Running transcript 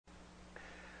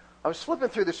I was flipping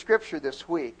through the scripture this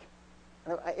week,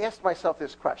 and I asked myself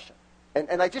this question.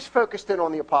 And I just focused in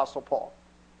on the Apostle Paul,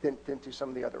 didn't do some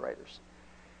of the other writers.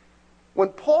 When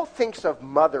Paul thinks of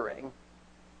mothering,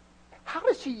 how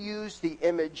does he use the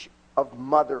image of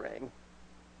mothering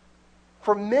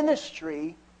for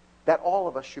ministry that all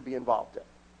of us should be involved in?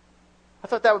 I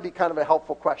thought that would be kind of a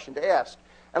helpful question to ask.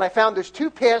 And I found there's two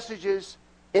passages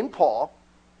in Paul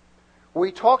where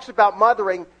he talks about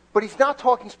mothering, but he's not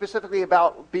talking specifically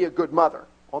about be a good mother,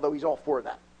 although he's all for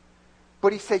that.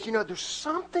 But he says, there's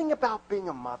something about being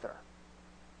a mother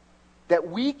that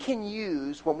we can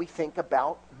use when we think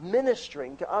about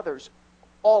ministering to others,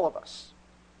 all of us.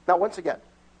 Now, once again,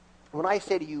 when I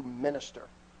say to you minister,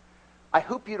 I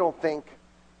hope you don't think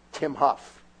Tim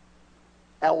Huff,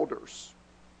 elders,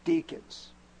 deacons.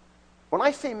 When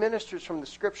I say ministers from the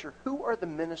Scripture, who are the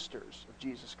ministers of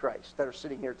Jesus Christ that are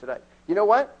sitting here today? You know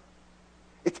what?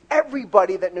 It's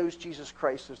everybody that knows Jesus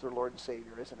Christ as their Lord and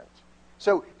Savior, isn't it?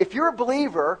 So if you're a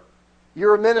believer,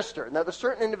 you're a minister. Now, there's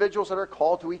certain individuals that are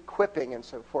called to equipping and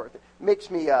so forth. It makes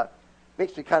me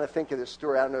kind of think of this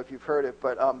story. I don't know if you've heard it,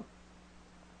 but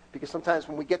because sometimes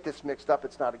when we get this mixed up,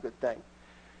 it's not a good thing.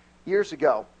 Years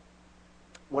ago,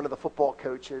 one of the football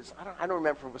coaches, I don't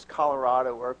remember if it was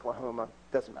Colorado or Oklahoma,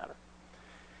 doesn't matter.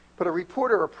 But a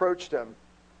reporter approached him,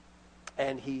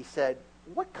 and he said,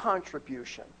 "What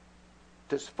contribution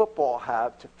does football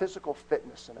have to physical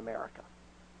fitness in America?"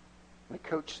 And the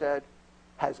coach said,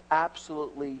 "Has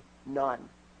absolutely none."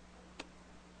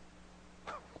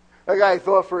 That guy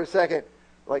thought for a second,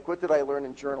 like, what did I learn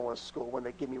in journalist school when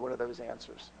they give me one of those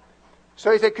answers?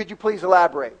 So he said, "Could you please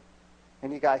elaborate?"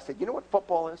 And the guy said, "You know what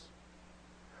football is?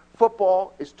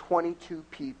 Football is 22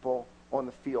 people on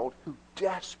the field who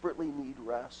desperately need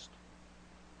rest,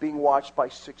 being watched by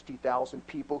 60,000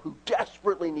 people who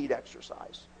desperately need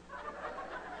exercise."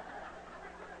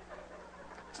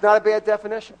 It's not a bad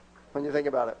definition when you think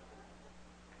about it.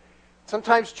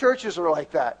 Sometimes churches are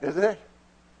like that, isn't it?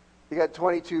 You got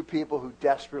 22 people who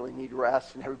desperately need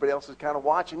rest and everybody else is kind of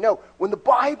watching. No, when the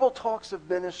Bible talks of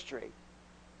ministry,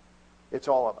 it's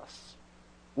all of us.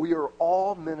 We are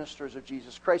all ministers of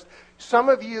Jesus Christ. Some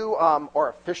of you are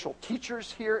official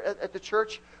teachers here at the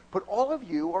church, but all of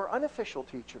you are unofficial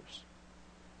teachers.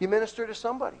 You minister to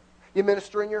somebody. You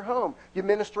minister in your home. You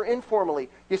minister informally.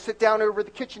 You sit down over the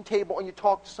kitchen table and you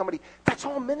talk to somebody. That's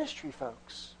all ministry,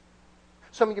 folks.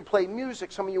 Some of you play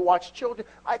music. Some of you watch children.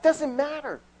 It doesn't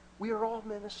matter. We are all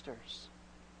ministers.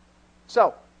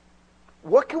 So,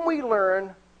 what can we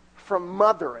learn from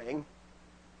mothering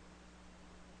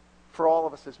for all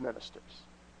of us as ministers?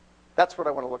 That's what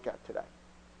I want to look at today.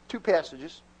 Two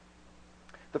passages.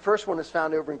 The first one is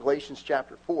found over in Galatians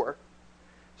chapter 4.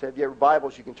 So if you have your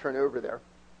Bibles, you can turn over there.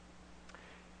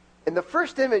 And the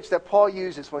first image that Paul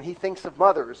uses when he thinks of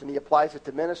mothers and he applies it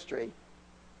to ministry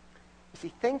is he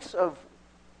thinks of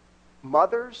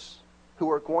mothers who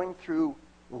are going through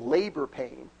labor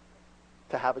pain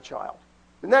to have a child.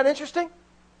 Isn't that interesting?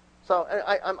 So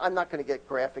I'm not going to get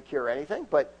graphic here or anything,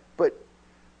 but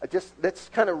just let's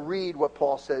kind of read what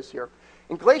Paul says here.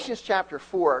 In Galatians chapter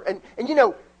 4, and you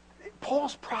know,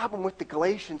 Paul's problem with the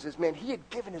Galatians is, man, he had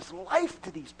given his life to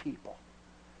these people.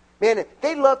 Man,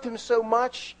 they loved him so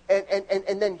much,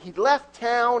 and then he left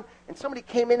town, and somebody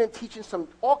came in and teaching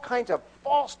all kinds of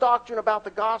false doctrine about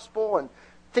the gospel and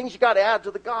things you got to add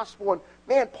to the gospel. And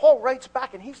man, Paul writes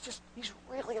back, and he's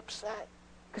really upset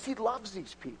because he loves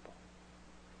these people.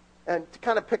 And to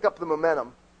kind of pick up the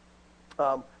momentum,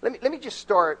 let me just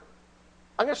start.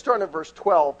 I'm going to start in verse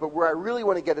 12, but where I really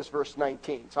want to get is verse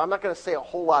 19. So I'm not going to say a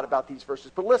whole lot about these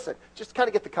verses, but listen, just to kind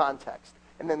of get the context,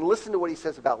 and then listen to what he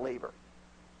says about labor.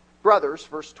 Brothers,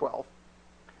 verse 12,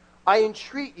 I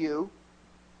entreat you,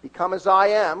 become as I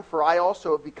am, for I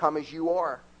also have become as you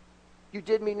are. You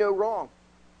did me no wrong.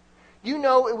 You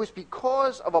know it was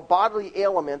because of a bodily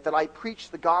ailment that I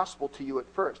preached the gospel to you at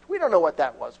first. We don't know what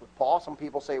that was with Paul. Some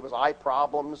people say it was eye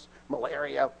problems,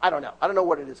 malaria. I don't know. I don't know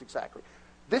what it is exactly.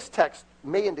 This text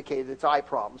may indicate it's eye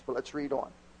problems, but let's read on.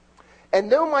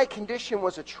 And though my condition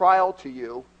was a trial to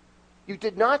you, you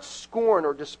did not scorn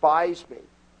or despise me,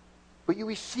 but you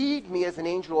received me as an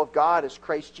angel of God, as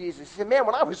Christ Jesus. He said, man,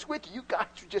 when I was with you, you guys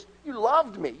you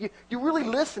loved me. You really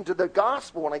listened to the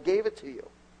gospel when I gave it to you.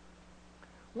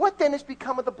 What then has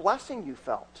become of the blessing you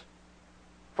felt?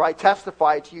 For I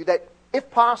testify to you that,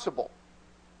 if possible,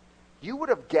 you would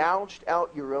have gouged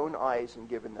out your own eyes and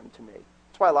given them to me.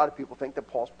 That's why a lot of people think that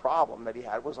Paul's problem that he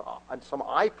had was some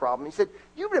eye problem. He said,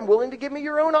 you've been willing to give me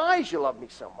your own eyes. You love me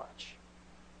so much.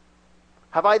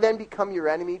 Have I then become your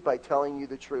enemy by telling you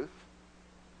the truth?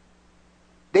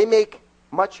 They make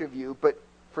much of you, but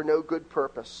for no good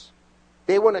purpose.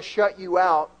 They want to shut you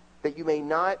out that you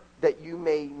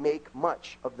may make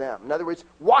much of them. In other words,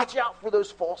 watch out for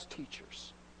those false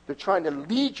teachers. They're trying to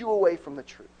lead you away from the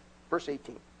truth. Verse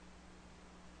 18.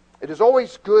 It is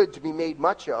always good to be made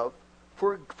much of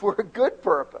for a good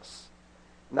purpose,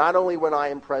 not only when I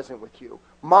am present with you.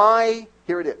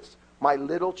 Here it is, my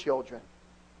little children,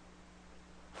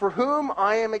 for whom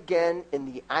I am again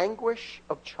in the anguish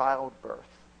of childbirth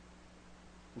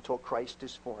until Christ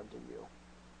is formed in you.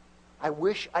 I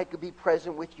wish I could be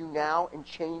present with you now and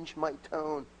change my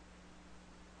tone,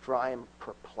 for I am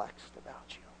perplexed about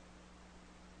you.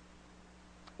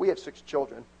 We have 6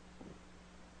 children.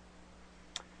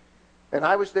 And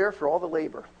I was there for all the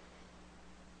labor.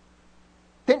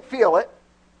 Didn't feel it.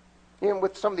 Even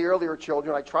with some of the earlier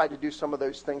children, I tried to do some of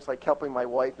those things like helping my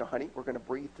wife. Now, honey, we're going to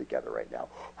breathe together right now.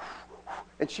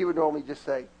 And she would normally just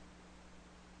say,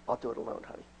 I'll do it alone,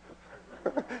 honey.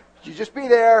 You just be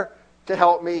there to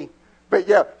help me. But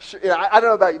yeah, I don't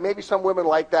know about you. Maybe some women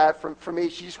like that. For me,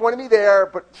 she just wanted me there,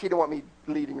 but she didn't want me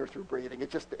leading her through breathing. It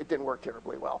didn't work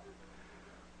terribly well.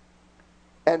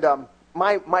 And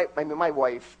my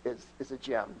wife is a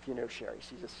gem. If you know Sherry,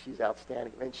 she's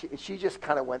outstanding, and she just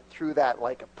kind of went through that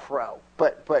like a pro.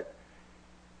 But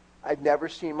I've never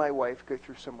seen my wife go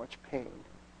through so much pain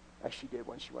as she did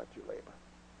when she went through labor.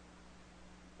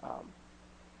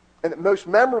 And the most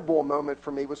memorable moment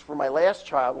for me was for my last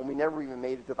child when we never even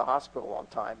made it to the hospital on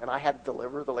time, and I had to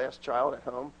deliver the last child at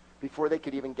home before they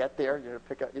could even get there.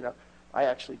 Pick up. I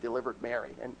actually delivered Mary,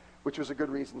 which was a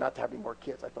good reason not to have any more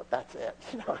kids. I thought, that's it.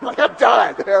 I'm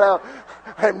done.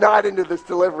 I'm not into this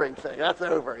delivering thing. That's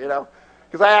over.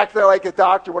 Because I acted like a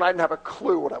doctor when I didn't have a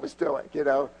clue what I was doing.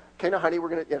 Okay, now, honey, we're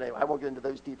gonna. Anyway, I won't get into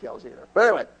those details either. But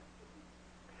anyway,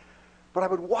 I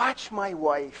would watch my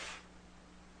wife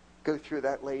go through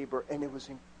that labor, and it was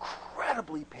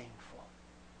incredibly painful.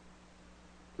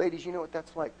 Ladies, you know what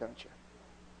that's like, don't you?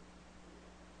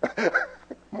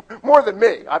 More than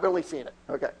me. I've only seen it.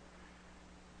 Okay.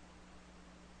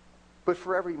 But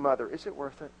for every mother, is it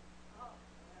worth it?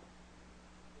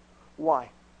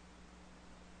 Why?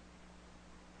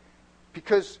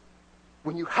 Because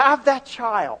when you have that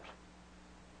child,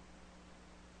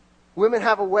 women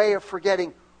have a way of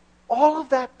forgetting all of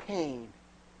that pain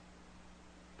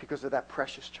because of that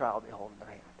precious child they hold in their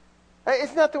hand.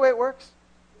 Isn't that the way it works?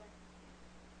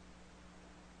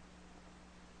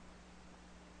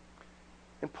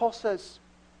 And Paul says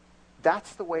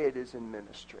that's the way it is in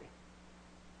ministry.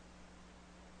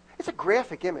 It's a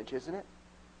graphic image, isn't it?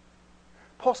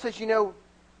 Paul says, and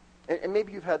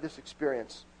maybe you've had this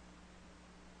experience.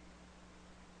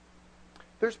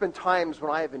 There's been times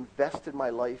when I have invested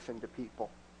my life into people.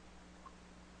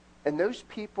 And those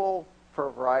people, for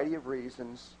a variety of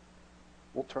reasons,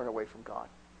 will turn away from God.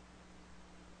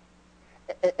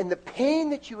 And the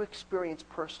pain that you experience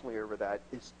personally over that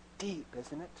is deep,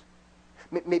 isn't it?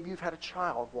 Maybe you've had a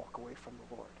child walk away from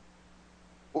the Lord.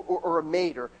 Or a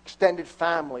mate, or extended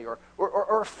family, or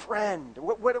a friend,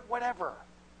 whatever.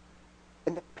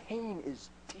 And the pain is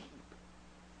deep.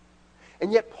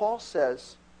 And yet Paul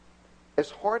says,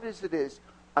 as hard as it is,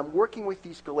 I'm working with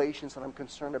these Galatians that I'm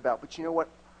concerned about, but you know what?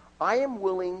 I am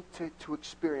willing to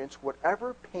experience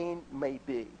whatever pain may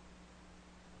be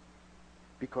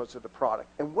because of the product.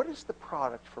 And what is the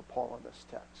product for Paul in this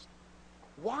text?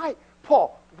 Why,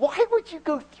 Paul, why would you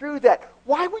go through that?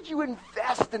 Why would you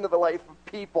invest into the life of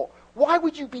people? Why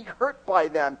would you be hurt by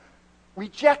them,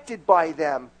 rejected by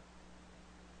them?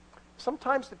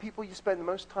 Sometimes the people you spend the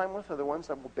most time with are the ones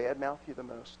that will badmouth you the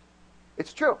most.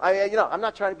 It's true. I'm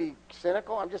not trying to be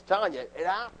cynical. I'm just telling you, it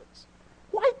happens.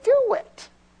 Why do it?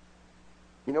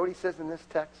 You know what he says in this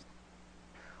text?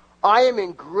 I am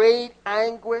in great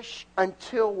anguish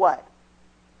until what?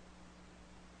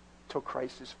 Till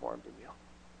Christ is formed in you.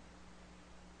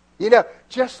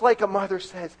 Just like a mother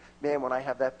says, man, when I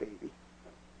have that baby,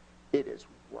 it is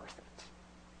worth it.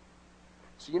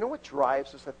 So you know what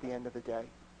drives us at the end of the day?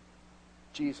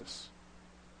 Jesus.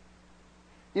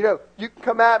 You can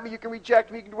come at me, you can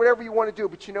reject me, you can do whatever you want to do,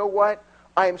 but you know what?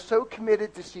 I am so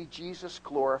committed to see Jesus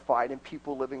glorified and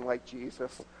people living like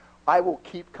Jesus. I will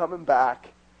keep coming back.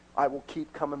 I will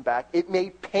keep coming back. It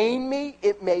may pain me.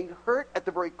 It may hurt at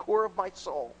the very core of my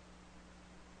soul.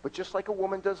 But just like a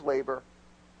woman does labor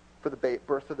for the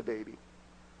birth of the baby,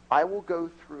 I will go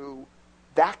through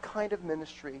that kind of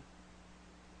ministry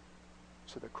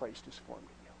so that Christ is formed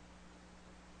in you.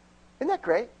 Isn't that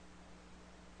great?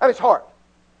 It's hard.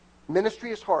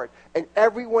 Ministry is hard. And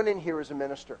everyone in here is a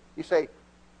minister. You say,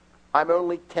 I'm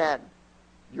only 10.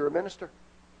 You're a minister.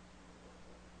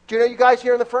 Do you know you guys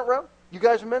here in the front row? You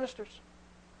guys are ministers.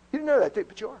 You didn't know that,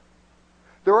 but you are.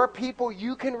 There are people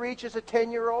you can reach as a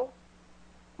 10-year-old.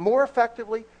 more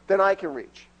effectively than I can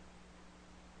reach.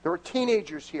 There are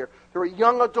teenagers here. There are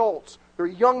young adults. There are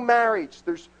young marrieds.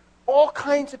 There's all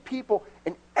kinds of people.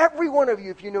 And every one of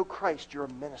you, if you know Christ, you're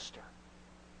a minister.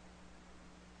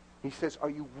 He says, are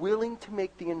you willing to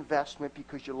make the investment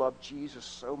because you love Jesus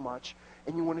so much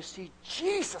and you want to see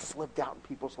Jesus lived out in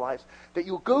people's lives, that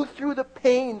you'll go through the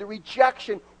pain, the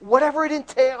rejection, whatever it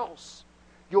entails,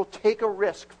 you'll take a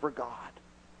risk for God.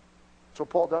 That's what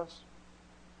Paul does.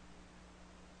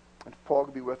 And if Paul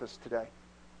could be with us today,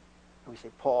 and we say,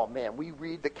 Paul, man, we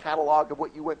read the catalog of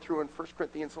what you went through in 1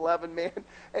 Corinthians 11, man,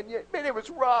 and yet, man, it was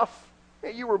rough.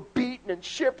 Man, you were beaten and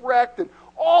shipwrecked, and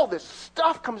all this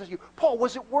stuff comes at you. Paul,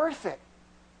 was it worth it?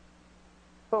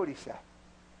 What would he say?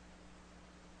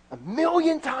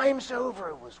 1,000,000 times over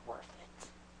it was worth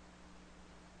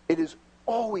it. It is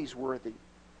always worthy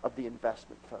of the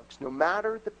investment, folks. No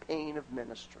matter the pain of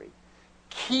ministry,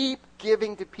 keep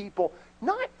giving to people,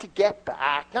 not to get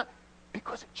back, not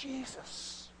because of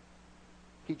Jesus.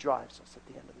 He drives us at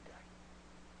the end of the day.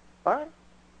 All right?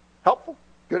 Helpful?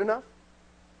 Good enough?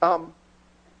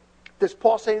 Does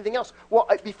Paul say anything else? Well,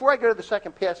 before I go to the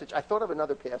second passage, I thought of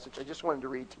another passage I just wanted to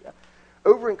read to you.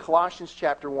 Over in Colossians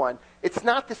chapter 1, it's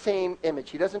not the same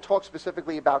image. He doesn't talk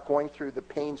specifically about going through the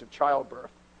pains of childbirth.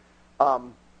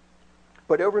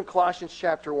 But over in Colossians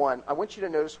chapter 1, I want you to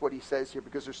notice what he says here,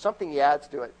 because there's something he adds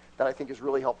to it that I think is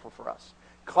really helpful for us.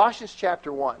 Colossians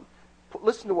chapter 1,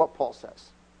 listen to what Paul says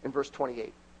in verse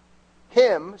 28.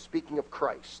 Him, speaking of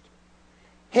Christ,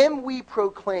 him we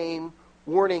proclaim,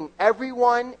 warning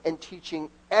everyone and teaching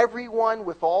everyone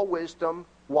with all wisdom.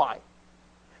 Why?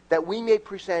 That we may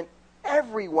present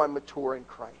everyone mature in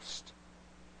Christ.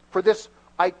 For this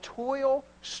I toil,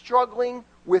 struggling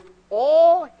with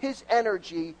all his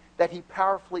energy that he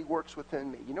powerfully works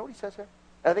within me. You know what he says here?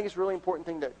 And I think it's a really important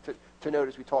thing to note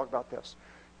as we talk about this.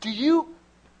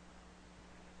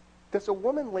 Does a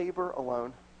woman labor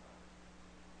alone?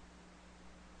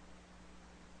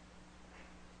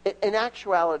 In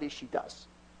actuality, she does.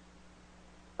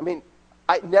 I mean,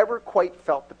 I never quite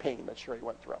felt the pain that Sherry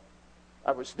went through.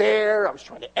 I was there, I was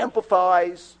trying to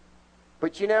empathize,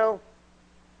 but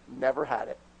never had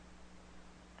it.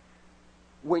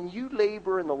 When you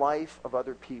labor in the life of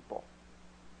other people,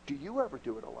 do you ever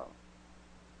do it alone?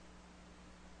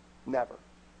 Never.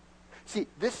 See,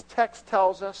 this text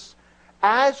tells us,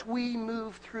 as we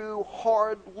move through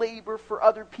hard labor for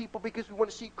other people because we want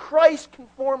to see Christ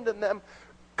conformed in them,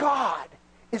 God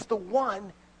is the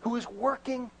one who is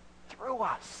working through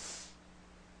us.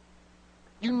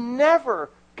 You never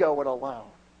go it alone.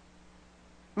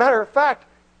 Matter of fact,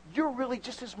 you're really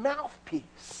just his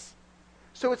mouthpiece.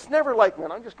 So it's never like,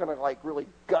 man, I'm just going to really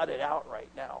gut it out right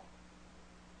now.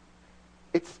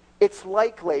 It's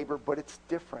like labor, but it's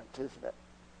different, isn't it?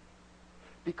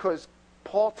 Because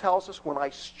Paul tells us, when I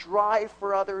strive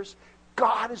for others,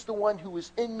 God is the one who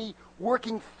is in me,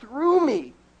 working through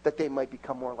me, that they might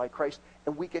become more like Christ,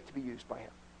 and we get to be used by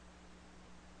him.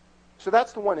 So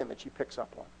that's the one image he picks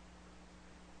up on.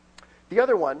 The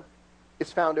other one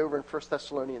is found over in 1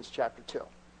 Thessalonians chapter 2.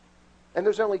 And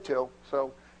there's only two,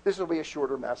 so this will be a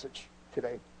shorter message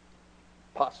today,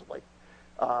 possibly.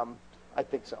 I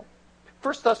think so.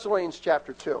 1 Thessalonians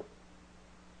chapter 2.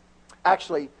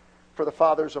 Actually, for the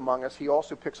fathers among us, he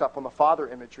also picks up on the father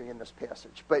imagery in this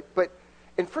passage. But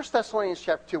in 1 Thessalonians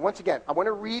chapter 2, once again, I want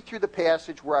to read through the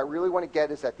passage. Where I really want to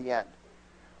get is at the end.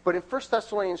 But in 1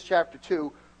 Thessalonians chapter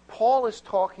 2, Paul is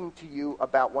talking to you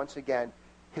about, once again,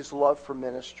 his love for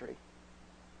ministry.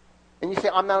 And you say,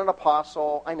 I'm not an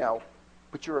apostle. I know,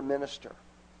 but you're a minister.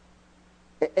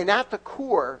 And at the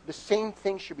core, the same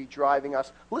thing should be driving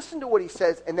us. Listen to what he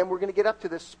says, and then we're going to get up to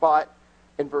this spot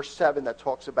in verse 7 that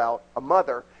talks about a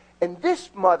mother. And this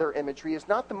mother imagery is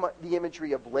not the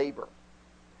imagery of labor.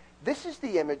 This is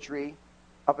the imagery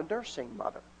of a nursing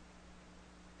mother.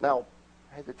 Now,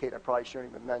 I hesitate, I probably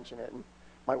shouldn't even mention it. And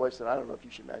my wife said, I don't know if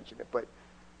you should mention it, but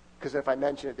because if I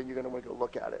mention it, then you're going to want to go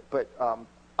look at it. But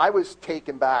I was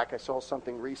taken back. I saw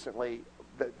something recently,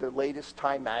 the latest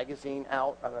Time magazine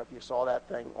out. I don't know if you saw that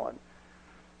thing on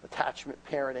attachment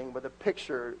parenting, but the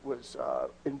picture was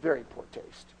in very poor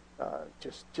taste.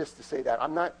 Just to say that.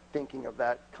 I'm not thinking of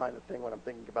that kind of thing when I'm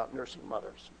thinking about nursing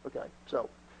mothers. Okay, so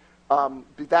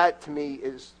that to me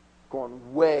is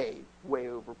going way, way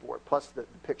overboard. Plus the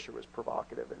picture was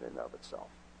provocative in and of itself.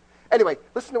 Anyway,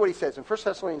 listen to what he says in 1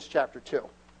 Thessalonians chapter 2.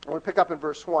 I want to pick up in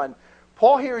verse 1.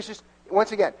 Paul here is just,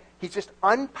 once again, he's just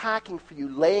unpacking for you,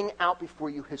 laying out before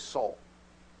you his soul.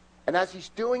 And as he's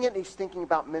doing it and he's thinking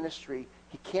about ministry,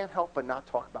 he can't help but not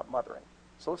talk about mothering.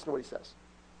 So listen to what he says.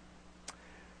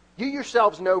 You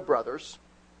yourselves know, brothers,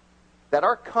 that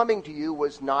our coming to you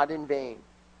was not in vain.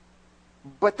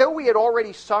 But though we had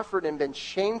already suffered and been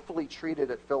shamefully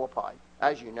treated at Philippi,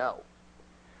 as you know,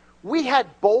 we had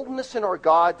boldness in our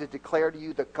God to declare to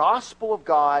you the gospel of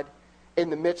God in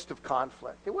the midst of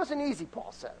conflict. It wasn't easy,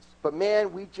 Paul says. But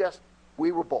man,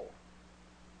 we were bold.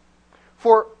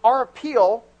 For our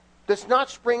appeal does not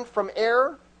spring from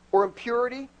error or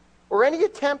impurity or any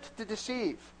attempt to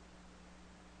deceive.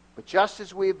 But just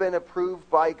as we have been approved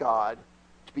by God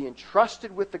to be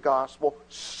entrusted with the gospel,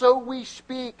 so we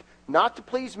speak, not to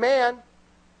please man,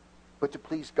 but to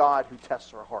please God who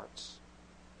tests our hearts.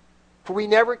 For we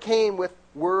never came with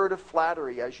word of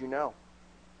flattery, as you know,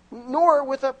 nor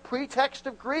with a pretext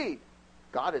of greed.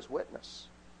 God is witness.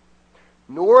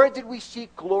 Nor did we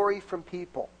seek glory from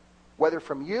people, whether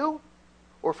from you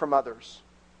or from others,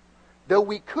 though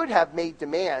we could have made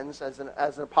demands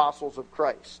as apostles of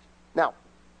Christ. Now,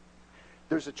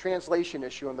 there's a translation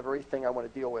issue on the very thing I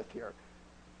want to deal with here.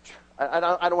 I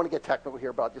don't want to get technical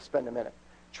here, but I'll just spend a minute.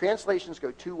 Translations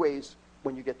go two ways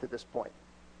when you get to this point.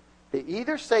 They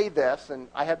either say this, and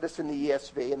I have this in the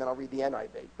ESV, and then I'll read the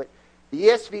NIV. But the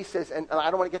ESV says, and I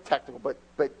don't want to get technical,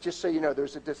 but just so you know,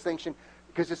 there's a distinction,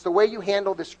 because it's the way you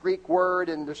handle this Greek word,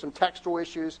 and there's some textual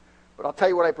issues, but I'll tell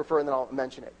you what I prefer, and then I'll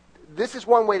mention it. This is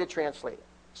one way to translate it.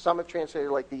 Some have translated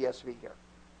it like the ESV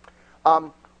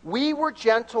here. We were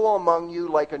gentle among you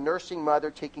like a nursing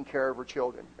mother taking care of her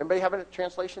children. Anybody have a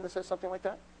translation that says something like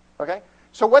that? Okay?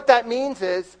 So what that means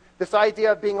is, this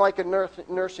idea of being like a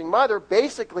nursing mother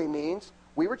basically means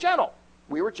we were gentle.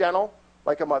 We were gentle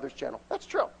like a mother's gentle. That's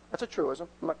true. That's a truism.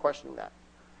 I'm not questioning that.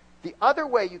 The other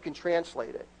way you can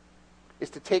translate it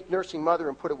is to take nursing mother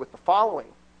and put it with the following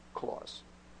clause.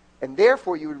 And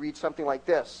therefore you would read something like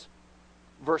this.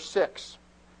 Verse 6.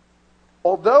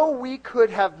 Although we could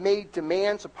have made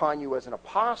demands upon you as an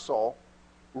apostle,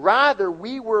 rather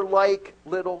we were like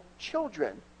little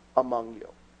children among you.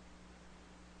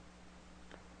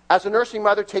 As a nursing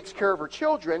mother takes care of her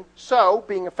children, so,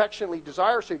 being affectionately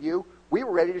desirous of you, we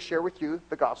were ready to share with you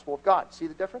the gospel of God. See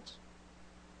the difference?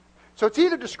 So it's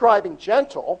either describing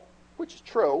gentle, which is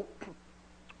true,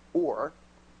 or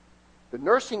the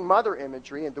nursing mother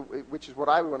imagery, which is what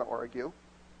I want to argue,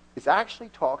 is actually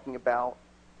talking about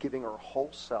giving our whole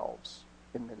selves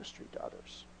in ministry to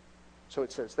others. So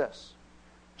it says this: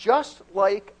 just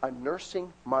like a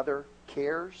nursing mother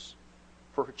cares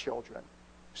for her children,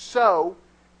 so,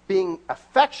 being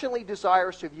affectionately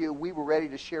desirous of you, we were ready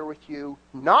to share with you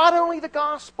not only the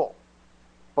gospel,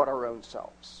 but our own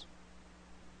selves.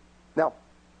 Now,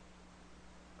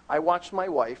 I watched my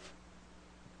wife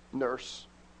nurse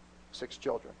 6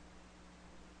 children.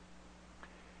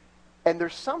 And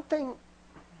there's something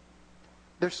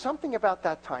about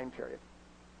that time period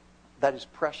that is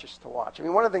precious to watch. I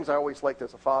mean, one of the things I always liked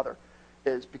as a father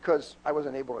is, because I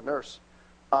wasn't able to nurse,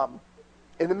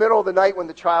 in the middle of the night when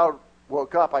the child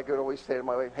woke up, I could always say to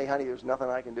my wife, hey, honey, there's nothing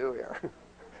I can do here.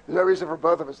 There's no reason for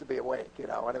both of us to be awake, you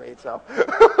know what I mean? So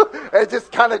it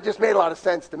just kind of just made a lot of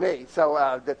sense to me.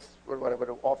 So that's what I would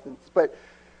often,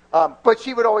 but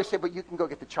she would always say, but you can go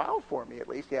get the child for me at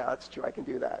least. Yeah, that's true. I can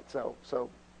do that. So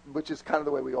which is kind of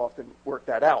the way we often work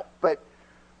that out. But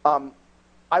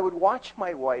I would watch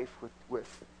my wife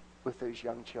with those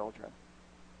young children.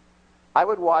 I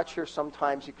would watch her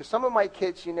sometimes, because some of my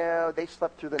kids, you know, they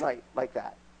slept through the night like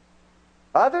that.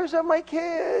 Others of my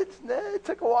kids, it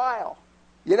took a while.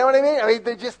 You know what I mean? I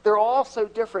mean, they're all so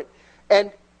different.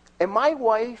 And my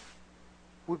wife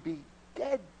would be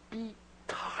dead beat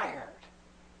tired,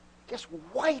 just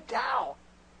wiped out.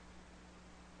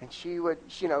 And she would,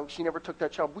 you know, she never took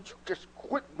that child. Would you just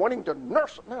quit wanting to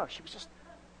nurse? No, she was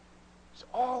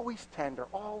always tender,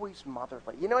 always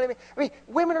motherly. You know what I mean? I mean,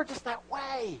 women are just that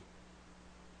way.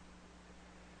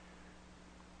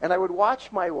 And I would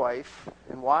watch my wife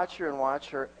and watch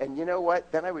her, and you know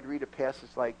what? Then I would read a passage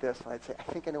like this, and I'd say, I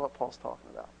think I know what Paul's talking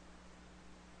about.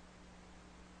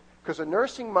 Because a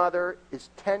nursing mother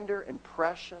is tender and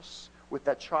precious with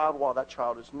that child while that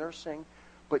child is nursing,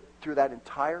 but through that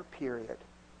entire period,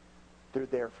 they're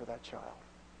there for that child.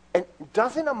 And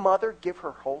doesn't a mother give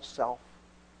her whole self?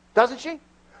 Doesn't she?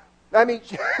 I mean,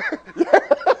 you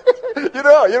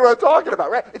know what I'm talking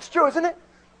about, right? It's true, isn't it?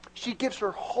 She gives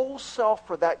her whole self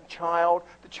for that child.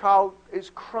 The child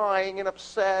is crying and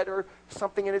upset, or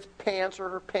something in his pants or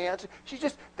her pants.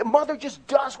 The mother just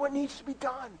does what needs to be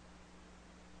done.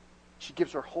 She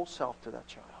gives her whole self to that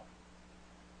child.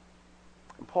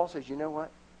 And Paul says, you know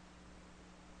what?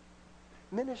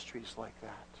 Ministry's like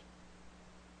that.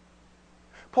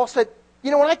 Paul said,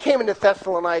 you know, when I came into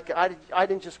Thessalonica, I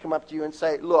didn't just come up to you and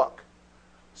say, look,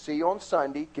 see you on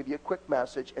Sunday, give you a quick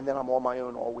message, and then I'm on my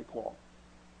own all week long.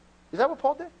 Is that what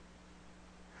Paul did?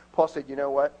 Paul said, you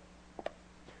know what?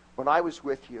 when I was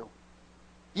with you,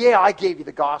 yeah, I gave you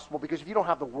the gospel, because if you don't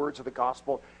have the words of the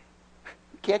gospel,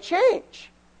 you can't change.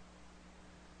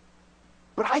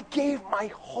 But I gave my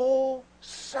whole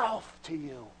self to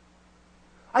you.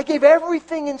 I gave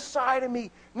everything inside of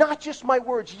me, not just my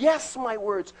words. Yes, my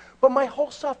words, but my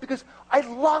whole self, because I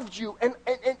loved you and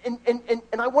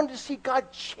I wanted to see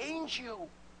God change you.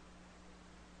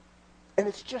 And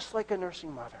it's just like a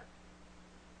nursing mother.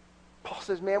 Paul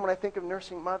says, man, when I think of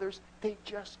nursing mothers, they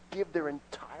just give their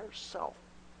entire self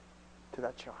to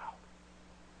that child.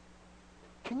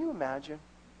 Can you imagine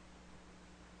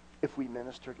if we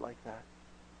ministered like that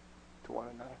to one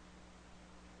another?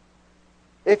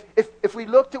 If we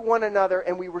looked at one another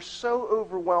and we were so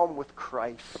overwhelmed with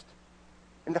Christ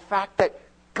and the fact that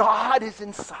God is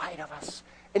inside of us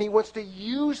and he wants to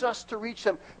use us to reach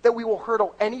them, that we will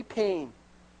hurdle any pain.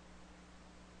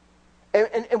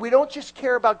 And we don't just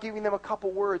care about giving them a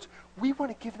couple words. We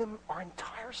want to give them our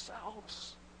entire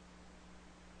selves.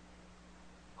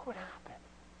 What would happen?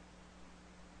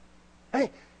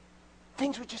 Hey,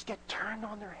 things would just get turned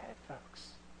on their head, folks.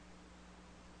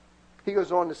 He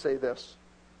goes on to say this.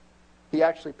 He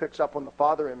actually picks up on the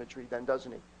father imagery then,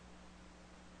 doesn't he?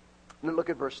 And then look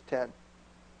at verse 10.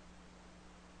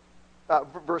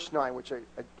 Verse 9, which I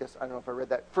guess, I don't know if I read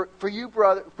that. For you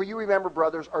remember,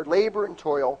 brothers, our labor and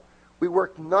toil. We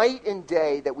worked night and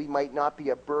day that we might not be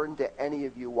a burden to any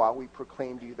of you while we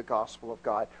proclaimed to you the gospel of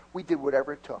God. We did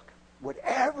whatever it took.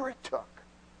 Whatever it took,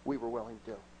 we were willing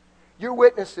to do. You're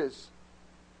witnesses.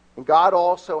 And God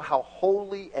also, how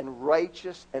holy and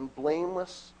righteous and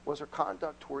blameless was our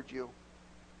conduct toward you.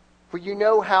 For you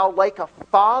know how, like a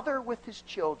father with his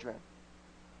children,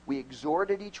 we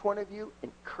exhorted each one of you,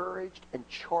 encouraged and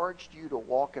charged you to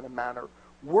walk in a manner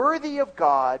worthy of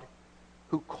God,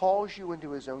 who calls you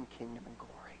into his own kingdom and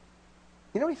glory.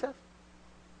 You know what he says?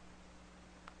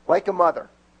 Like a mother.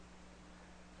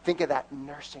 Think of that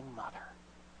nursing mother.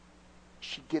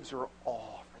 She gives her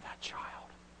all for that child.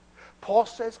 Paul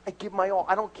says, I give my all.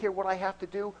 I don't care what I have to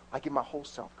do. I give my whole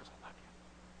self because I love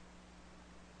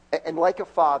you. And like a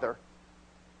father,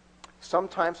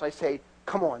 sometimes I say,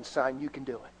 come on, son, you can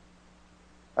do it.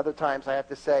 Other times I have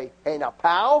to say, hey, now,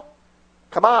 pal,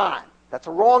 come on. That's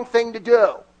a wrong thing to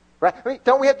do. Right? I mean,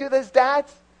 don't we have to do this,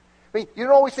 dads? I mean, you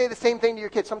don't always say the same thing to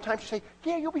your kids. Sometimes you say,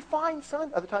 yeah, you'll be fine,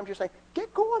 son. Other times you're saying,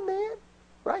 get going, man.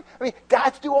 Right? I mean,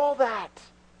 dads do all that.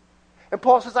 And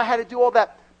Paul says, I had to do all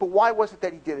that. But why was it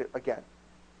that he did it again?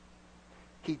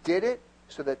 He did it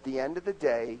so that at the end of the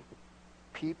day,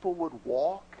 people would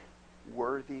walk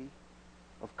worthy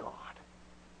of God.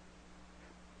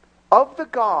 Of the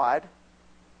God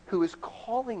who is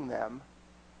calling them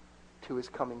to his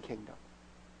coming kingdom.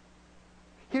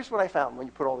 Here's what I found when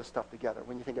you put all this stuff together,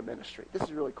 when you think of ministry. This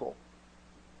is really cool.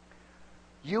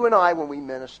 You and I, when we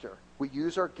minister, we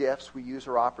use our gifts, we use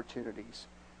our opportunities.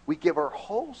 We give our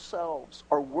whole selves,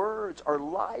 our words, our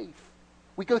life.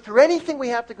 We go through anything we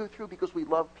have to go through because we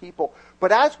love people.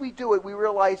 But as we do it, we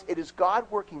realize it is God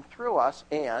working through us,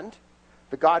 and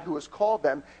the God who has called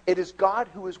them, it is God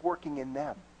who is working in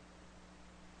them.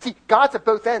 See, God's at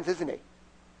both ends, isn't he?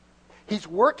 He's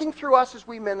working through us as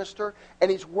we minister, and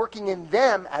he's working in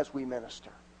them as we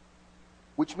minister.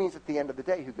 Which means at the end of the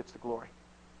day, who gets the glory?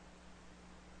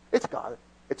 It's God.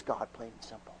 It's God, plain and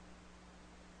simple.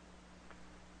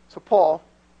 So Paul,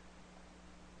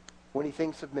 when he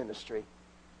thinks of ministry,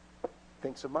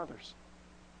 thinks of mothers.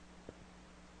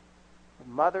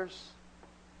 And mothers,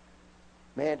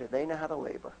 man, do they know how to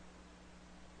labor.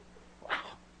 Wow.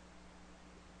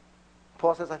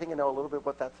 Paul says, I think I know a little bit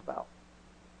what that's about.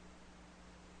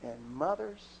 And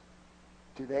mothers,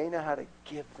 do they know how to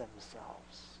give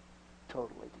themselves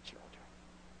totally to children?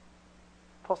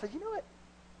 Paul said, you know what?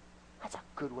 That's a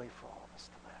good way for all of us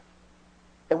to live.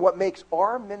 And what makes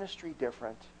our ministry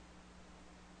different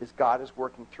is God is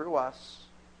working through us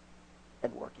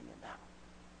and working in them.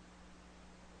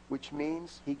 Which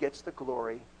means he gets the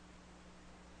glory.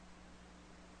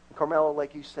 And Carmelo,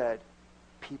 like you said,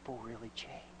 people really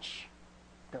change,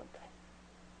 don't they?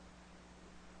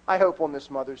 I hope on this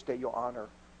Mother's Day you'll honor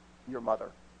your mother.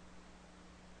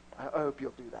 I hope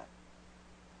you'll do that.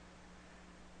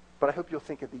 But I hope you'll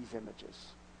think of these images.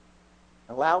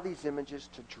 Allow these images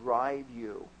to drive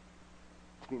you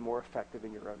to be more effective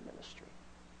in your own ministry.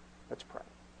 Let's pray.